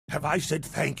Have I said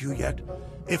thank you yet?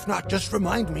 If not, just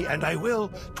remind me, and I will,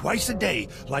 twice a day,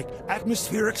 like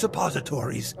atmospheric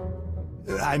suppositories.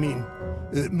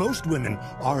 Most women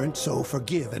aren't so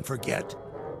forgive and forget.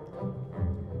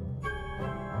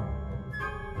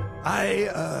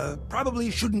 I,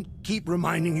 probably shouldn't keep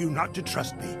reminding you not to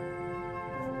trust me.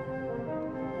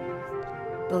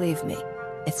 Believe me,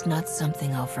 it's not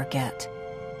something I'll forget.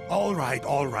 All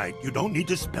right. You don't need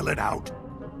to spell it out.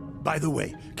 By the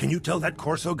way, can you tell that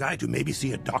Corso guy to maybe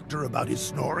see a doctor about his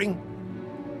snoring?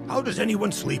 How does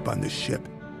anyone sleep on this ship?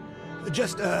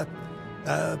 Just,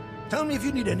 tell me if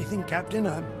you need anything, Captain.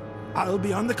 I'll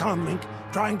be on the comlink,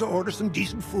 trying to order some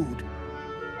decent food.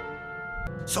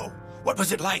 So, what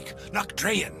was it like,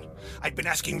 Noctrayan? I'd been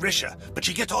asking Risha, but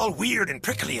she gets all weird and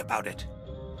prickly about it.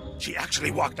 She actually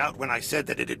walked out when I said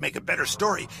that it'd make a better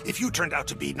story if you turned out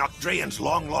to be Noctrayan's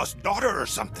long-lost daughter or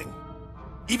something.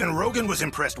 Even Rogan was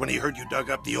impressed when he heard you dug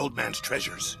up the old man's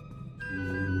treasures.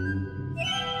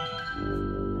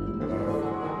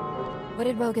 What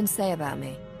did Rogan say about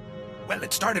me? Well,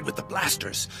 it started with the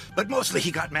blasters, but mostly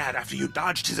he got mad after you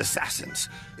dodged his assassins.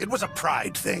 It was a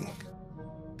pride thing.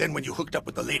 Then when you hooked up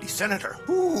with the lady senator,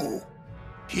 ooh,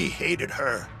 he hated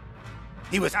her.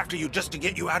 He was after you just to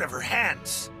get you out of her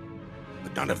hands.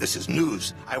 But none of this is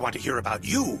news. I want to hear about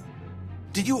you.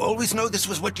 Did you always know this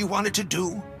was what you wanted to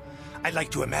do? I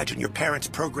like to imagine your parents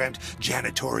programmed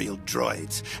janitorial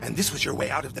droids, and this was your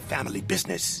way out of the family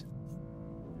business.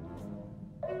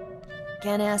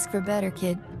 Can't ask for better,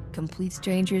 kid. Complete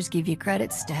strangers give you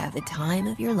credits to have the time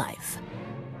of your life.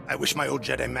 I wish my old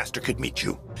Jedi Master could meet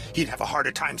you. He'd have a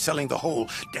harder time selling the whole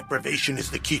deprivation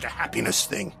is the key to happiness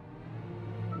thing.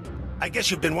 I guess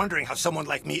you've been wondering how someone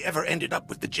like me ever ended up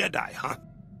with the Jedi, huh?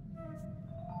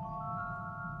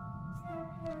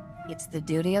 It's the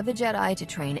duty of the Jedi to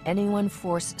train anyone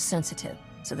Force-sensitive,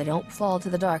 so they don't fall to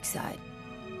the dark side.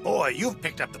 Boy, you've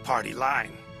picked up the party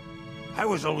line. I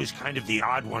was always kind of the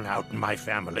odd one out in my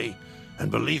family, and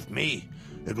believe me,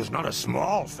 it was not a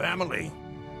small family.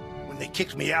 When they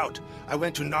kicked me out, I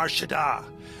went to Nar Shaddaa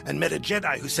and met a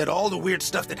Jedi who said all the weird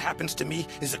stuff that happens to me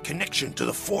is a connection to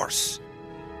the Force.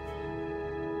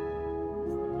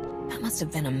 That must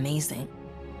have been amazing.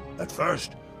 At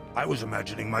first, I was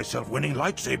imagining myself winning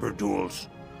lightsaber duels,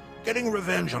 getting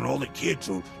revenge on all the kids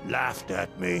who laughed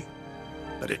at me.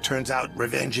 But it turns out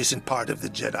revenge isn't part of the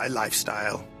Jedi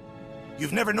lifestyle.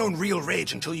 You've never known real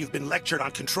rage until you've been lectured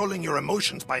on controlling your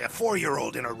emotions by a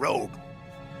 4-year-old in a robe.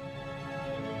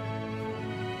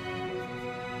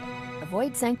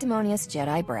 Avoid sanctimonious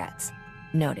Jedi brats.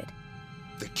 Noted.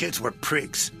 The kids were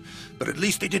prigs, but at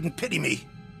least they didn't pity me.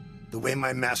 The way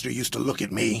my master used to look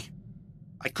at me.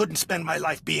 I couldn't spend my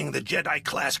life being the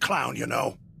Jedi-class clown, you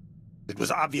know. It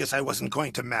was obvious I wasn't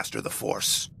going to master the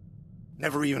Force.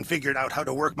 Never even figured out how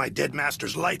to work my dead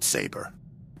master's lightsaber.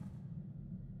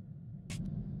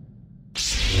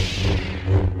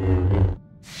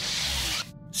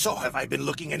 So, have I been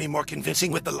looking any more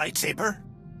convincing with the lightsaber?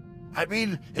 I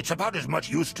mean, it's about as much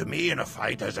use to me in a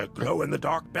fight as a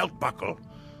glow-in-the-dark belt buckle.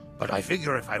 But I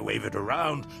figure if I wave it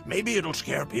around, maybe it'll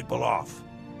scare people off.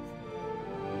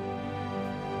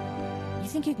 You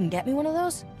think you can get me one of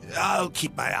those? I'll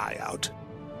keep my eye out.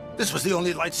 This was the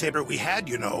only lightsaber we had,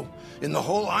 you know, in the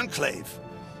whole Enclave.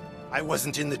 I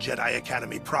wasn't in the Jedi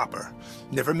Academy proper.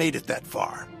 Never made it that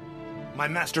far. My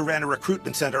master ran a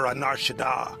recruitment center on Nar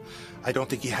Shaddaa. I don't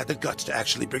think he had the guts to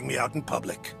actually bring me out in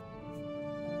public.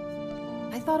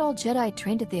 I thought all Jedi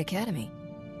trained at the Academy.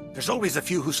 There's always a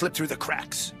few who slip through the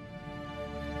cracks.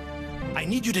 I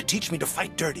need you to teach me to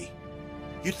fight dirty.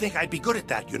 You'd think I'd be good at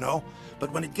that, you know,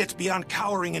 but when it gets beyond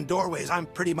cowering in doorways, I'm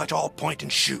pretty much all point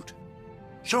and shoot.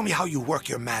 Show me how you work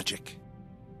your magic.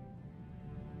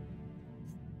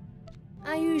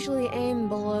 I usually aim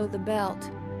below the belt.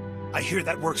 I hear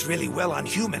that works really well on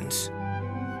humans.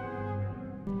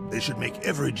 They should make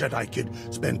every Jedi kid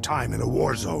spend time in a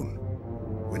war zone.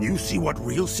 When you see what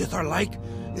real Sith are like,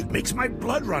 it makes my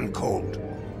blood run cold.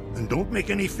 And don't make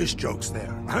any fish jokes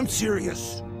there. I'm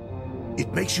serious.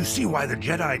 It makes you see why the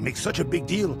Jedi make such a big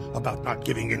deal about not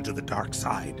giving in to the dark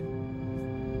side.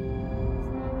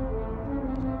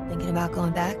 Thinking about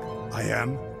going back? I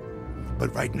am.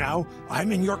 But right now,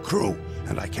 I'm in your crew,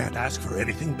 and I can't ask for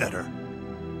anything better.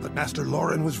 But Master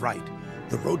Lauren was right.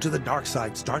 The road to the dark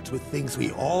side starts with things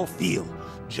we all feel.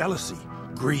 Jealousy,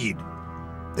 greed.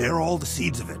 They're all the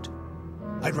seeds of it.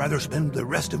 I'd rather spend the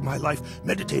rest of my life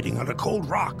meditating on a cold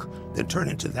rock than turn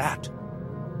into that.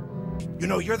 You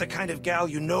know, you're the kind of gal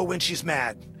you know when she's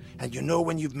mad, and you know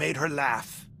when you've made her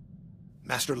laugh.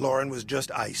 Master Lauren was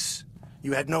just ice.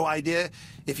 You had no idea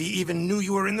if he even knew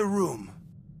you were in the room.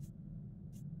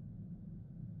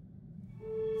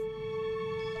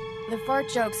 The fart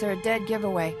jokes are a dead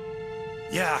giveaway.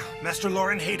 Yeah, Master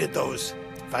Lauren hated those.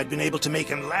 If I'd been able to make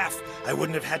him laugh, I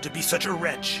wouldn't have had to be such a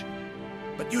wretch.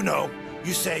 But you know,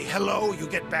 you say hello, you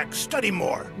get back, study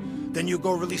more. Then you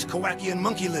go release Kowakian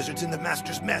monkey lizards in the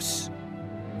Master's mess.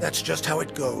 That's just how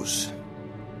it goes.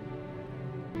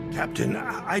 Captain,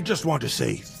 I just want to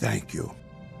say thank you.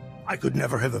 I could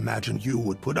never have imagined you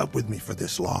would put up with me for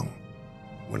this long.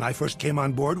 When I first came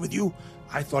on board with you,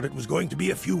 I thought it was going to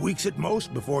be a few weeks at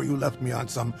most before you left me on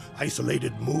some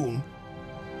isolated moon.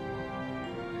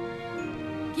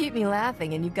 Keep me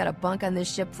laughing and you've got a bunk on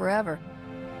this ship forever.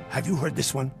 Have you heard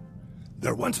this one?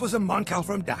 There once was a Moncal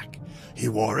from Dak. He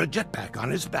wore a jetpack on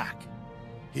his back.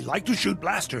 He liked to shoot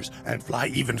blasters and fly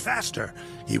even faster.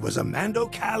 He was a Mando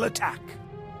Cal attack.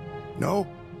 No?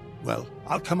 Well,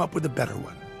 I'll come up with a better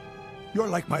one. You're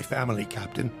like my family,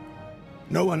 Captain.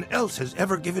 No one else has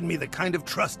ever given me the kind of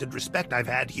trust and respect I've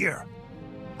had here.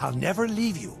 I'll never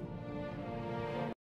leave you.